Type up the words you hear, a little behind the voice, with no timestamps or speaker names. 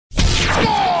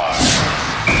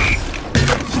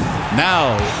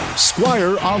Now,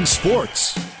 Squire on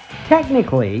Sports.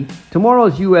 Technically,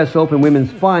 tomorrow's U.S. Open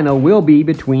women's final will be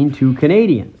between two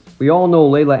Canadians. We all know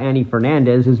Leylah Annie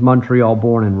Fernandez is Montreal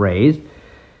born and raised,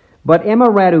 but Emma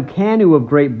Raducanu of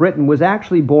Great Britain was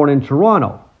actually born in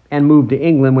Toronto and moved to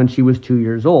England when she was 2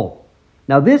 years old.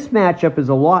 Now this matchup is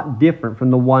a lot different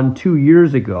from the one 2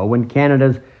 years ago when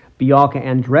Canada's Bianca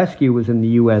Andreescu was in the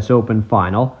U.S. Open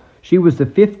final. She was the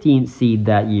 15th seed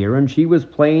that year, and she was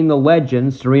playing the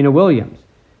legend Serena Williams.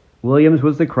 Williams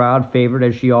was the crowd favorite,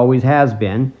 as she always has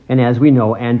been, and as we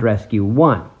know, Andreescu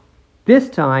won. This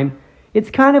time,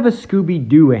 it's kind of a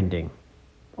Scooby-Doo ending.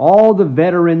 All the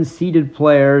veteran seeded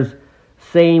players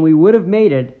saying we would have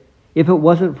made it if it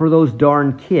wasn't for those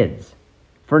darn kids.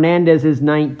 Fernandez is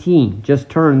 19, just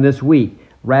turned this week.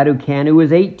 Raducanu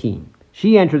is 18.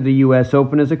 She entered the U.S.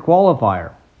 Open as a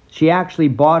qualifier. She actually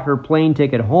bought her plane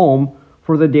ticket home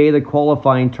for the day the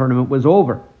qualifying tournament was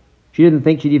over. She didn't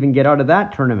think she'd even get out of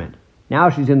that tournament. Now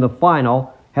she's in the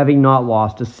final, having not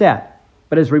lost a set.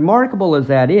 But as remarkable as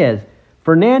that is,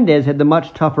 Fernandez had the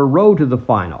much tougher road to the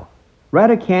final.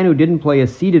 Raducanu didn't play a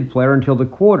seeded player until the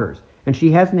quarters, and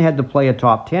she hasn't had to play a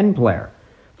top 10 player.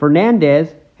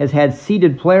 Fernandez has had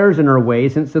seeded players in her way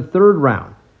since the third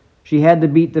round. She had to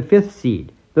beat the 5th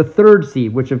seed, the 3rd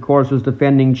seed, which of course was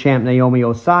defending champ Naomi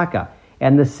Osaka,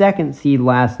 and the 2nd seed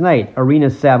last night, Aryna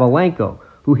Sabalenka,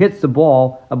 who hits the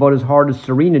ball about as hard as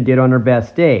Serena did on her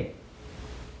best day.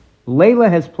 Leylah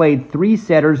has played 3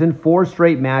 setters in 4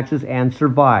 straight matches and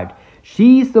survived.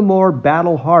 She's the more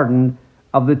battle-hardened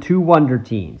of the 2 wonder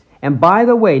teens. And by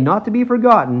the way, not to be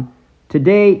forgotten,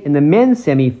 today in the men's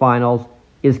semifinals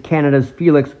is Canada's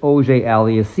Felix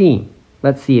Auger-Aliassime.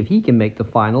 Let's see if he can make the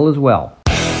final as well.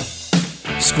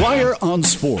 Squire on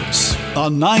Sports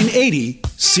on 980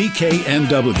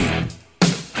 CKNW.